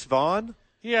 Deuce Vaughn?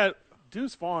 Yeah,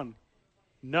 Deuce Vaughn,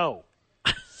 no.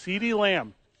 CeeDee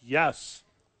Lamb, yes.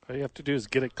 All you have to do is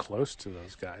get it close to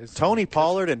those guys. Tony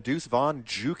Pollard and Deuce Vaughn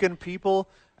juking people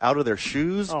out of their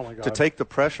shoes to take the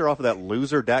pressure off of that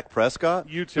loser Dak Prescott.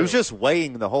 You too. Who's just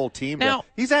weighing the whole team Now,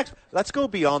 down. Let's go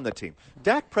beyond the team.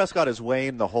 Dak Prescott is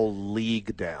weighing the whole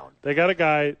league down. They got a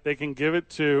guy they can give it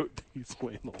to. He's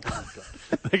weighing the whole league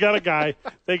down. They got a guy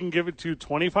they can give it to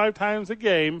 25 times a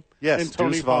game. Yes, and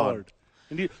Tony Deuce Vaughn. Pollard.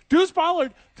 And Deuce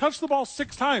Pollard touched the ball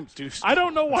 6 times. I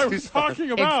don't know why we're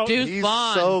talking about. Deuce He's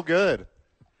Vaughn. so good.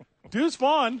 Deuce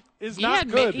Vaughn is not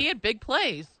good. He had big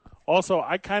plays. Also,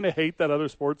 I kind of hate that other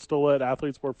sports still let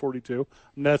Athlete Sport 42.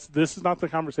 And this is not the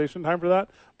conversation time for that,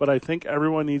 but I think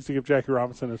everyone needs to give Jackie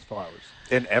Robinson his flowers.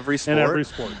 In every sport? In every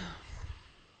sport.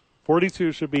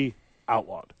 42 should be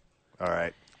outlawed. All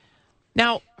right.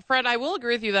 Now, Fred, I will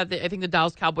agree with you that I think the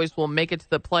Dallas Cowboys will make it to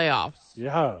the playoffs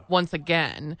once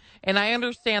again. And I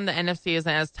understand the NFC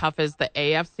isn't as tough as the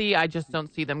AFC. I just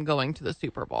don't see them going to the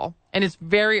Super Bowl. And it's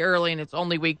very early, and it's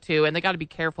only week 2, and they got to be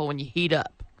careful when you heat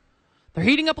up. They're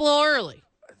heating up a little early.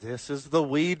 This is the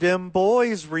Dem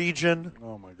Boyz region.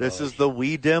 Oh, my God. This is the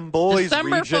Dem Boyz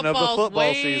December region of the football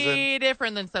way season.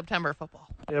 different than September football.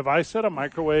 If I set a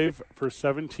microwave for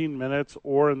 17 minutes,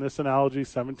 or in this analogy,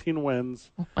 17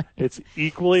 wins, it's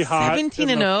equally hot 17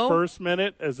 in and the 0? first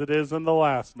minute as it is in the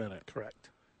last minute. Correct.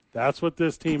 That's what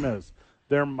this team is.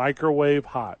 They're microwave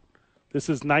hot. This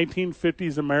is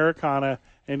 1950s Americana,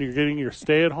 and you're getting your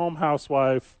stay-at-home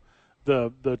housewife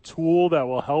the tool that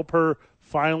will help her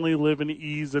finally live in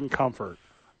ease and comfort.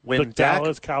 The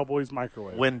Dallas Cowboys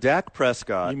microwave. When Dak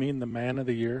Prescott. You mean the man of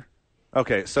the year?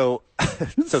 Okay, so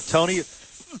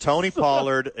Tony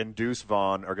Pollard and Deuce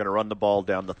Vaughn are going to run the ball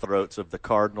down the throats of the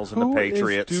Cardinals and the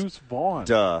Patriots. Who is Deuce Vaughn?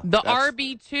 Duh. The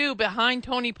RB2 behind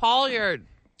Tony Pollard.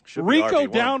 Rico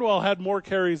RB1. Downwell had more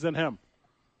carries than him.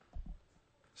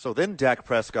 So then Dak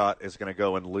Prescott is going to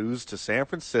go and lose to San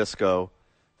Francisco,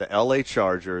 the L.A.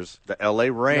 Chargers, the L.A.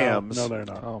 Rams, No, they're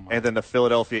not. and then the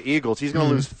Philadelphia Eagles. He's going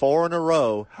to lose 4 in a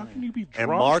row. How can you be drunk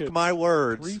And mark at my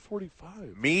words,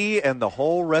 3:45? me and the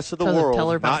whole rest of the Tell her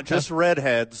world, about not just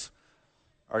redheads,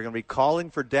 are going to be calling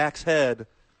for Dak's head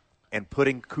and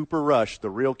putting Cooper Rush,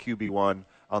 the real QB1,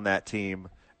 on that team.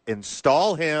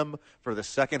 Install him for the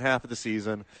second half of the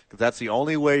season, because that's the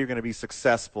only way you're going to be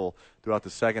successful throughout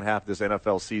the second half of this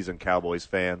NFL season, Cowboys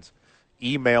fans.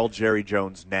 Email Jerry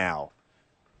Jones now.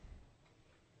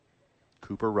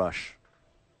 Cooper Rush.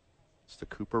 It's the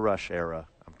Cooper Rush era.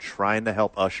 I'm trying to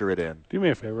help usher it in. Do me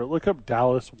a favor. Look up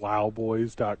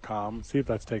DallasWowBoys.com. See if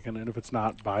that's taken. And if it's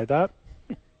not, buy that.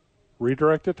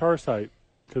 Redirect it to our site.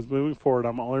 Because moving forward,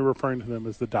 I'm only referring to them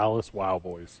as the Dallas Wow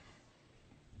Boys.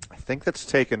 I think that's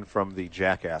taken from the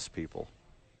Jackass people,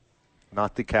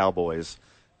 not the Cowboys,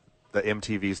 the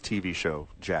MTV's TV show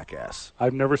Jackass.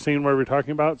 I've never seen what we're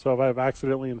talking about, so if I've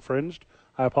accidentally infringed,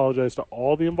 I apologize to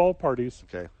all the involved parties.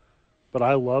 Okay. But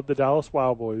I love the Dallas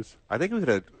Wow Boys. I think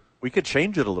we could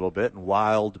change it a little bit and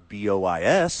Wild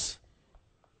BOIS.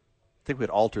 I think we'd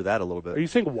alter that a little bit. Are you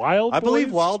saying Wild Boys? I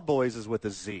believe Wild Boys is with a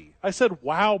Z. I said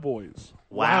Wow Boys.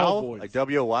 Wow? Boys. Like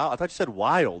W-O-W? I thought you said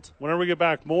Wild. Whenever we get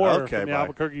back, more Okay, from the bye.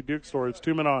 Albuquerque Duke store. It's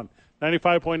 2 Men On.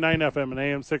 95.9 FM and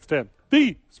AM 610.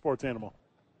 The Sports Animal.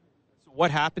 What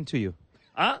happened to you?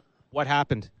 Huh? What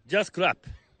happened? Just crap.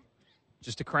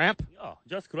 Just a cramp? Yeah,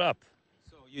 just crap.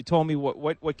 So you told me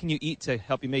what can you eat to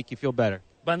help you make you feel better?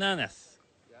 Bananas.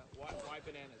 Yeah. Why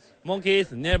bananas?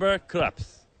 Monkeys never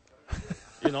craps.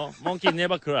 Monkey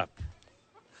never crap.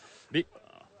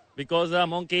 Because a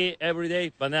monkey every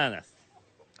day bananas.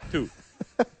 2,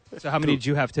 So how many did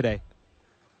you have today?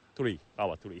 3.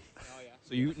 Our 3.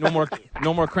 So you no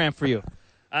more cramp for you.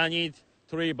 I need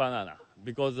 3 banana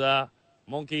because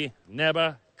monkey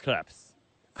never craps.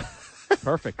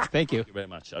 Perfect. Thank you. Thank you very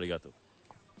much. Arigato.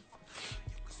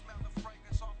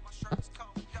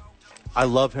 I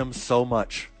love him so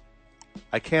much.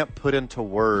 I can't put into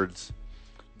words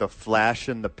the flash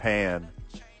in the pan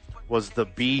was the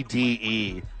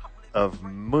BDE of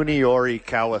Muniori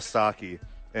Kawasaki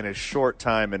in his short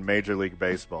time in Major League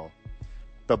Baseball.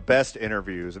 The best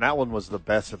interviews, and that one was the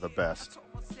best of the best.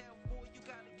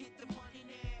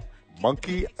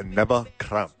 Monkey never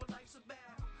cramp.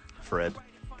 Fred.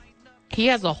 He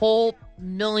has a whole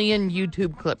million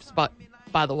YouTube clips,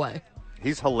 by the way.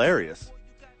 He's hilarious.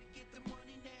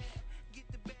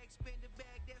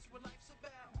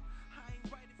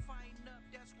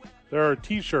 There are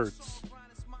T-shirts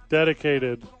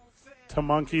dedicated to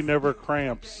Monkey Never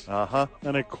Cramps. Uh-huh.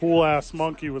 And a cool-ass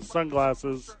monkey with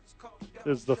sunglasses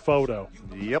is the photo.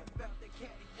 Yep.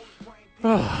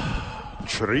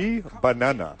 Tree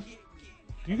banana.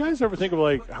 Do you guys ever think of,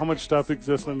 like, how much stuff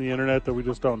exists on the internet that we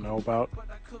just don't know about?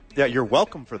 Yeah, you're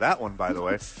welcome for that one, by the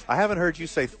way. I haven't heard you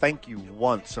say thank you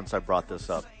once since I brought this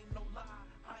up.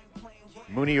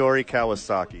 Muniori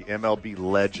Kawasaki, MLB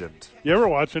legend. You ever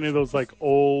watch any of those, like,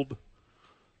 old,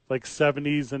 like,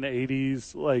 70s and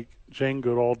 80s, like, Jane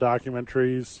Goodall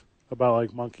documentaries about,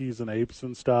 like, monkeys and apes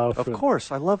and stuff? Of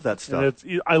course, I love that stuff.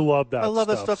 And I love that stuff. I love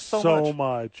that stuff so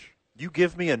much. You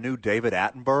give me a new David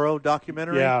Attenborough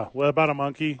documentary? Yeah, what about a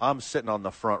monkey? I'm sitting on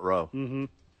the front row. Mm-hmm.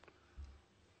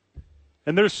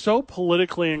 And they're so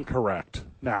politically incorrect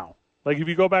now. Like, if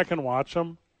you go back and watch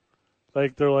them,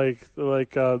 like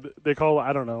they call,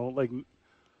 I don't know,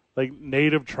 like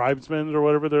native tribesmen or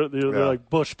whatever. They're like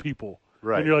bush people,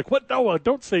 right? And you're like, what? No,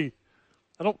 don't say.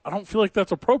 I don't feel like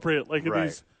that's appropriate. Like in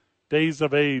these days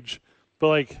of age, but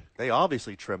like they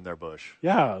obviously trim their bush.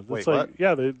 Yeah. Wait, like, what?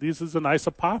 Yeah, this is a nice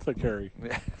apothecary.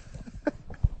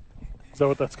 Is that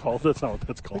what that's called? That's not what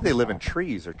that's called. I think they live in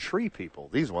trees. Or tree people.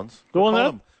 These ones. The one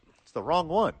that it's the wrong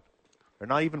one. They're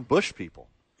not even bush people.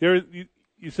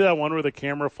 You see that one where the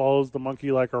camera follows the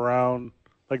monkey like around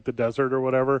like the desert or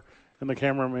whatever, and the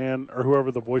cameraman or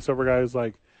whoever the voiceover guy is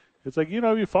like, it's like,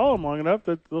 if you follow them long enough,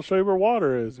 that they'll show you where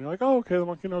water is. And you're like, oh, okay, the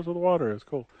monkey knows where the water is.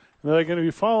 Cool. And they're like, and if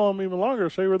you follow them even longer, it'll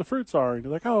show you where the fruits are. And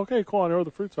you're like, oh, okay, cool, I know where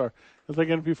the fruits are. It's like,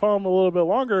 and if you follow him a little bit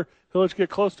longer, he'll let you get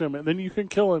close to him, and then you can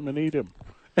kill him and eat him.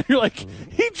 And you're like,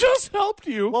 he just helped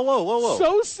you. Whoa.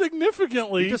 So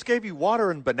significantly. He just gave you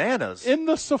water and bananas. In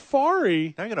the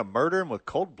safari. Now you're going to murder him with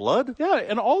cold blood? Yeah,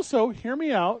 and also, hear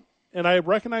me out, and I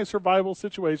recognize survival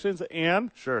situations,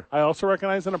 and sure. I also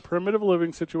recognize in a primitive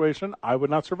living situation, I would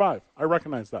not survive. I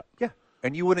recognize that. Yeah,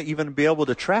 and you wouldn't even be able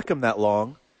to track him that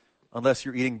long unless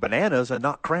you're eating bananas and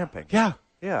not cramping. Yeah.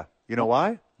 Yeah. You know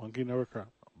why? Monkey never cramp.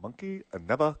 Monkey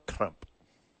never cramp.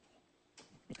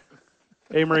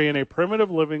 Amory, in a primitive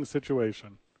living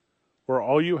situation where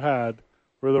all you had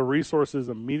were the resources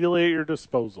immediately at your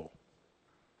disposal,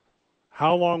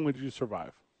 how long would you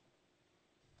survive?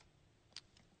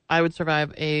 I would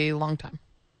survive a long time.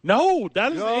 No,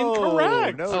 that is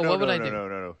incorrect. What would I do?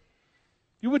 No.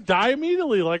 You would die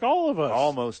immediately, like all of us.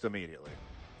 Almost immediately.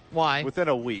 Why? Within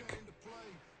a week.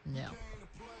 No.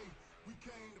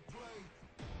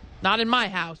 Not in my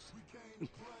house.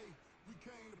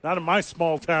 Not in my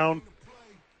small town.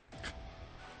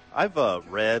 I've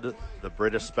read the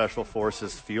British Special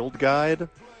Forces Field Guide,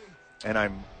 and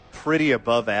I'm pretty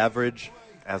above average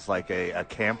as like a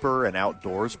camper and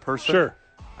outdoors person. Sure.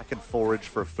 I can forage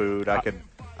for food. I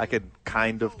could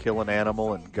kind of kill an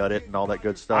animal and gut it and all that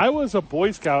good stuff. I was a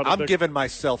Boy Scout. I'm giving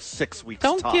myself 6 weeks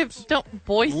Don't tops. Don't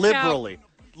Boy Scout.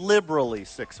 Liberally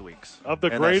 6 weeks. Of the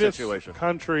greatest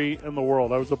country in the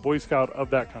world. I was a Boy Scout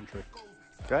of that country.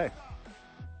 Okay.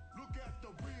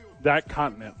 That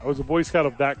continent. I was a Boy Scout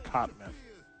of that continent.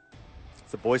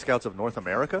 It's the Boy Scouts of North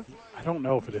America? I don't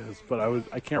know if it is, but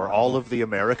I can't Or remember. all of the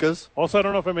Americas? Also, I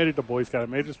don't know if I made it to Boy Scout. I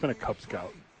may have just been a Cub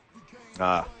Scout.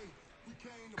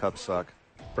 Cubs suck.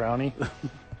 Brownie.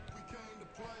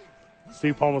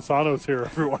 Steve Palmisano's here,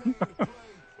 everyone.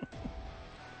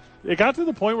 It got to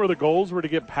the point where the goals were to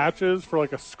get patches for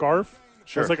like a scarf.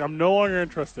 Sure. I was like, I'm no longer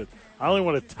interested. I only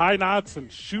want to tie knots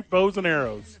and shoot bows and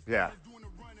arrows. Yeah.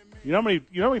 You know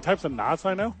how many types of knots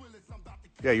I know?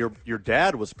 Yeah, your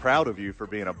dad was proud of you for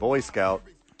being a Boy Scout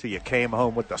till you came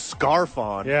home with the scarf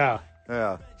on. Yeah.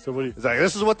 Yeah. So what do you... He's like,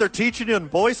 this is what they're teaching you in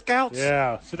Boy Scouts?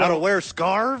 Yeah. How to wear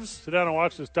scarves? Sit down and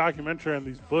watch this documentary on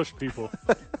these Bush people.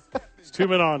 It's 2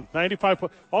 men on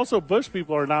 95. Also, Bush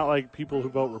people are not like people who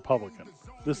vote Republican.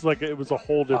 This is like, it was a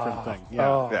whole different thing.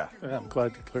 Yeah. Yeah. I'm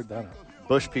glad you cleared that up.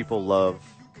 Bush people love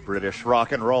British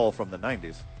rock and roll from the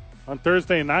 90s. On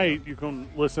Thursday night, you can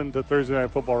listen to Thursday Night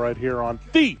Football right here on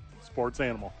the Sports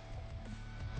Animal.